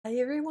Hi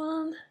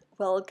everyone,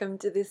 welcome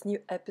to this new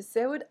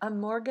episode.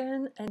 I'm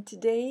Morgan, and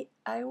today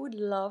I would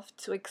love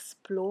to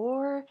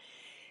explore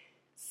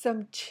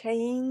some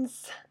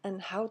chains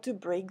and how to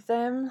break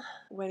them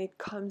when it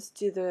comes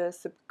to the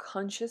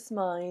subconscious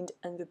mind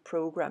and the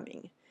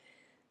programming.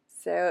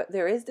 So,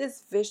 there is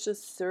this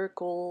vicious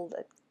circle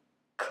that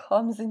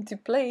comes into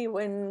play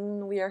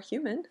when we are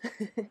human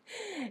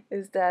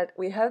is that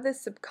we have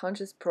this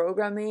subconscious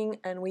programming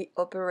and we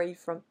operate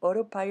from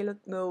autopilot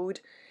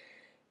mode,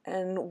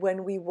 and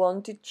when we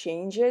want to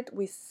change it,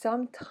 we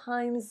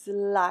sometimes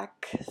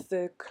lack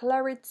the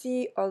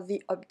clarity or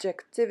the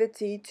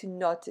objectivity to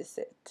notice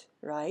it,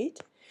 right?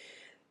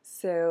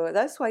 So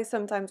that's why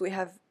sometimes we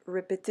have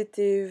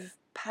repetitive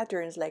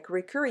patterns, like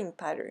recurring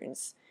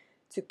patterns,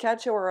 to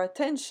catch our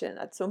attention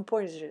at some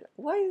point.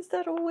 Why is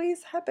that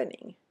always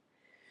happening?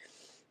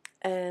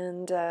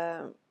 And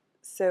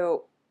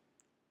so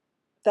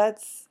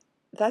that's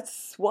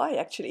that's why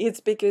actually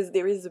it's because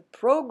there is a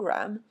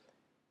program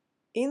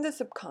in the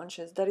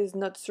subconscious that is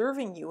not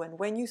serving you. And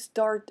when you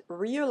start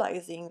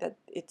realizing that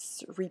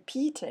it's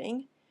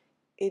repeating,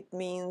 it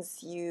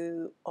means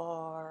you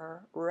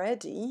are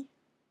ready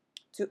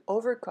to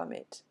overcome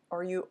it,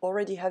 or you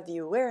already have the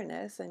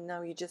awareness and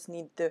now you just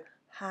need the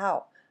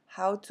how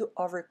to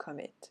overcome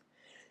it.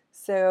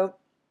 So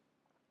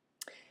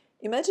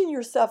imagine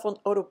yourself on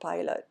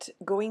autopilot,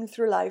 going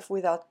through life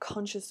without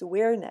conscious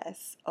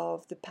awareness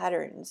of the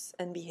patterns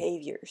and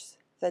behaviors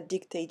that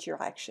dictate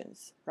your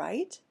actions,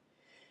 right?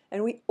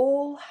 And we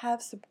all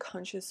have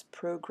subconscious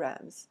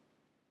programs.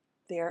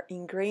 They are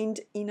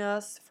ingrained in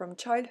us from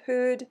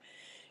childhood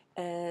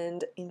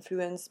and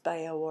influenced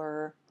by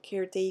our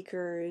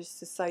caretakers,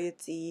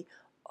 society,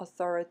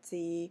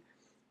 authority,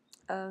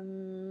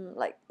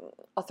 like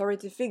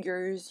authority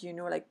figures,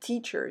 like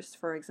teachers,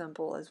 for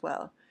example, as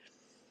well.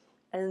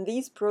 And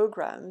these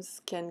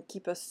programs can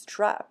keep us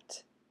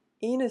trapped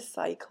in a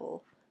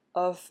cycle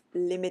of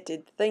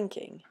limited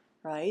thinking,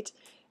 right?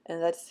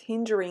 And that's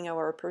hindering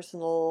our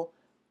personal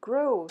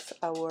growth,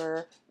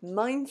 our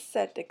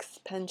mindset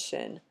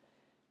expansion,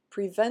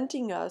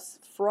 preventing us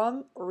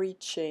from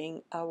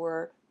reaching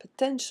our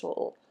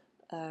potential,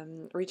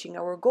 reaching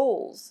our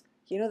goals.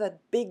 You know, that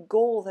big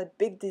goal, that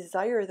big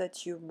desire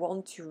that you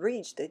want to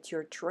reach, that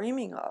you're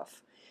dreaming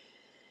of.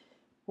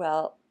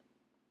 Well,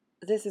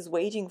 this is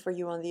waiting for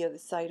you on the other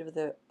side of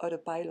the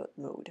autopilot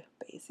mode,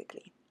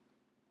 basically.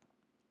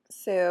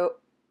 So,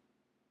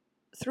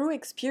 through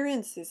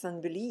experiences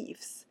and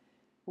beliefs,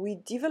 we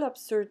develop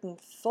certain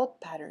thought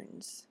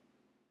patterns,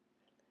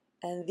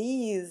 and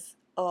these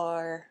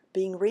are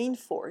being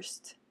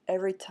reinforced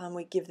every time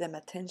we give them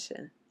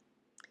attention.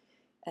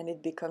 And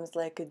it becomes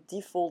like a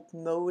default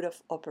mode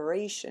of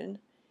operation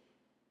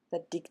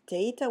that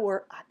dictate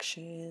our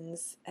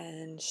actions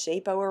and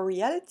shape our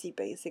reality,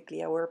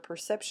 basically, our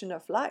perception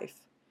of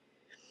life.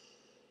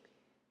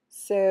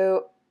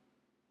 So,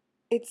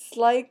 it's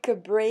like a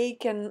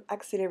brake and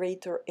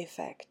accelerator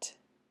effect.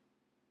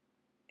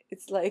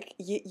 It's like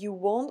you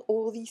want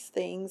all these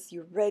things,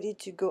 you're ready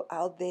to go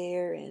out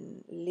there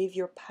and live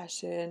your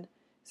passion.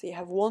 So you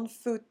have one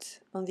foot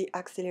on the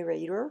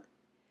accelerator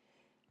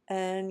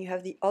and you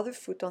have the other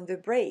foot on the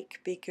brake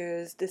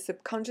because the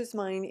subconscious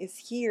mind is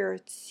here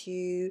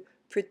to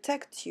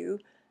protect you,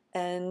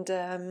 and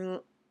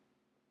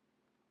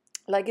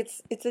like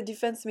it's a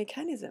defense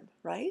mechanism,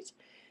 right?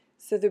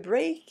 So the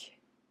brake,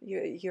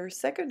 your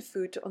second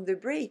foot on the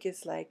brake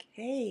is like,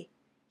 hey,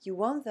 you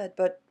want that,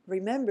 but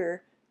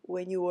remember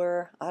when you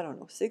were, I don't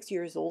know, 6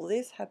 years old,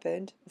 this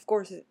happened. Of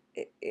course,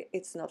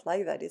 it's not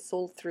like that. It's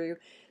all through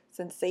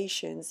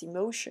sensations,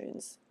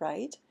 emotions,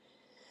 right?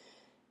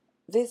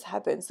 This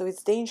happened, so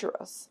it's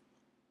dangerous.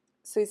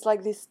 So it's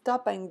like this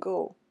stop and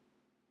go.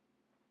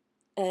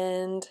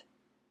 And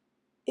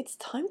it's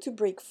time to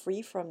break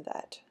free from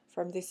that,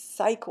 from this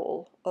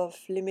cycle of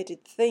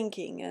limited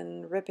thinking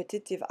and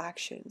repetitive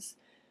actions.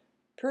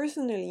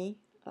 Personally,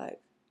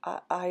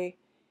 I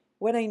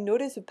when I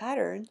notice a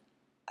pattern,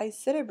 I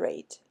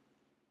celebrate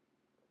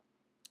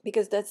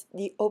because that's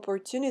the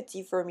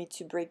opportunity for me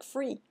to break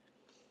free.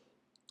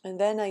 And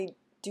then I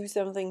do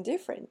something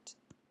different.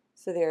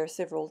 So there are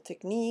several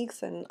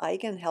techniques and I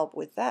can help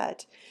with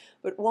that.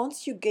 But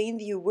once you gain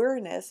the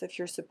awareness of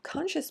your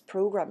subconscious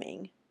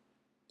programming,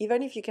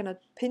 even if you cannot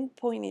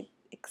pinpoint it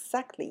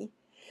exactly,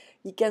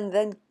 you can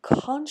then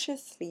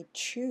consciously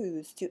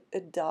choose to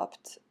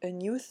adopt a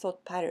new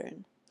thought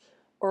pattern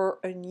or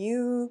a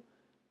new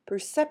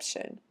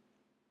perception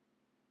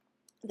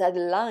that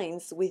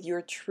aligns with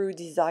your true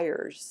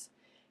desires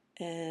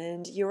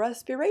and your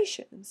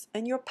aspirations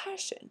and your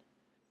passion.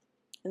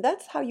 And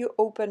that's how you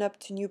open up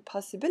to new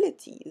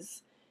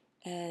possibilities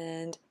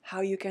and how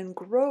you can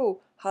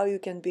grow, how you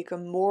can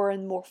become more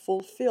and more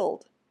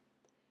fulfilled.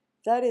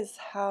 That is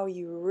how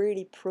you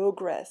really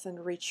progress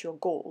and reach your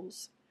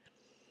goals.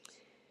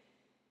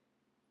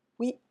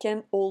 We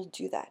can all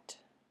do that,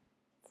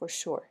 for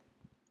sure.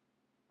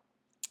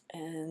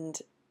 And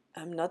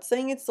I'm not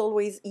saying it's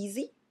always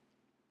easy,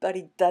 but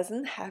it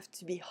doesn't have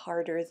to be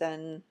harder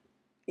than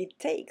it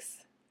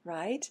takes,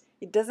 right?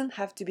 It doesn't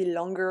have to be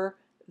longer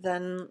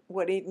than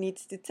what it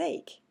needs to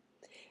take,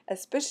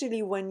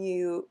 especially when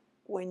you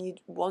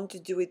want to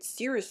do it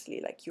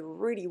seriously, like you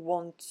really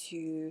want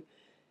to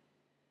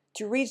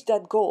reach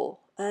that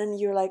goal, and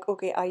you're like,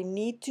 okay, I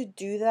need to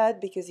do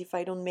that, because if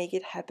I don't make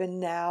it happen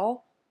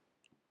now,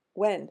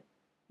 when?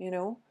 You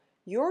know,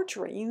 your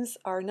dreams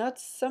are not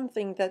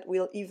something that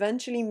will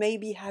eventually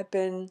maybe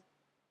happen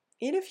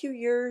in a few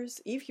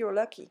years if you're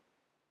lucky.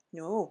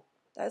 No,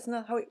 that's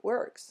not how it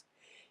works.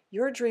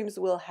 Your dreams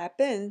will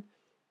happen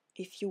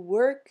if you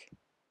work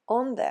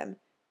on them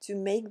to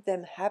make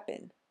them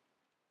happen.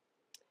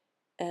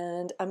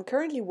 And I'm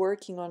currently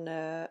working on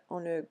a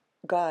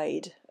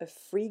guide, a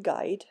free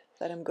guide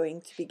that I'm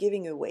going to be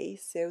giving away,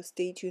 so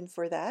stay tuned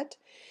for that.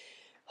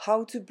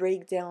 How to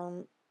break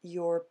down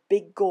your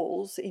big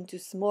goals into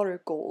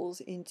smaller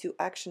goals, into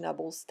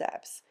actionable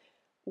steps,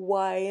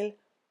 while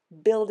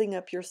building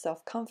up your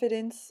self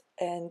confidence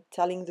and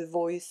telling the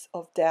voice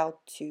of doubt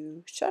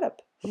to shut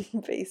up,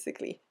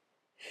 basically.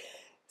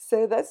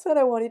 So that's what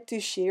I wanted to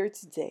share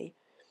today.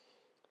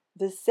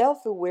 The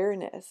self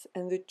awareness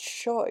and the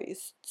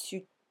choice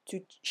to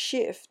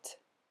shift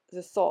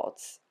the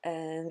thoughts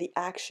and the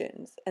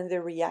actions and the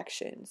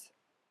reactions,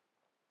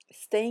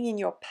 staying in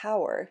your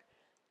power,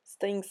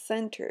 staying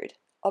centered,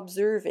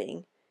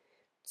 observing,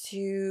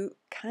 to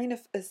kind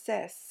of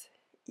assess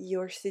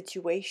your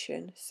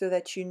situation so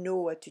that you know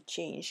what to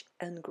change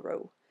and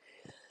grow.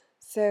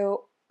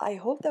 So I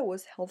hope that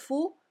was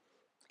helpful.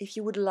 If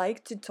you would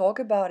like to talk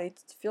about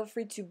it, feel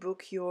free to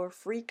book your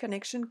free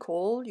connection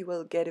call. You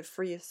will get a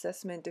free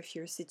assessment of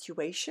your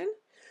situation.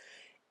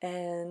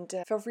 And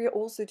feel free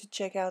also to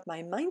check out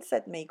my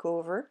Mindset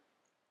Makeover.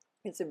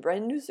 It's a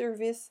brand new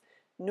service,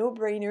 no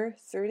brainer,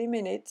 30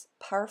 minutes,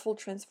 powerful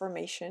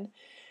transformation.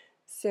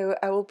 So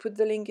I will put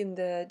the link in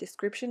the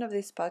description of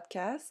this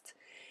podcast.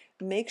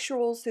 Make sure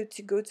also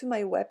to go to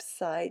my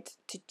website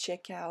to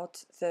check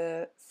out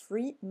the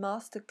free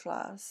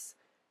masterclass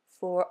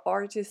for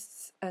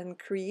artists and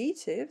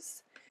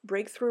creatives,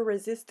 Breakthrough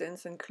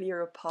Resistance and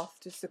Clear a Path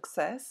to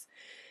Success,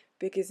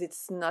 because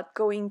it's not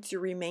going to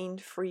remain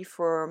free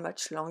for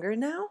much longer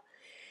now.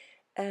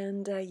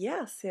 And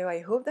yeah, so I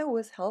hope that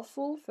was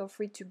helpful. Feel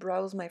free to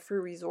browse my free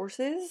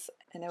resources,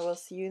 and I will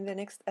see you in the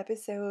next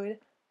episode.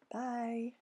 Bye.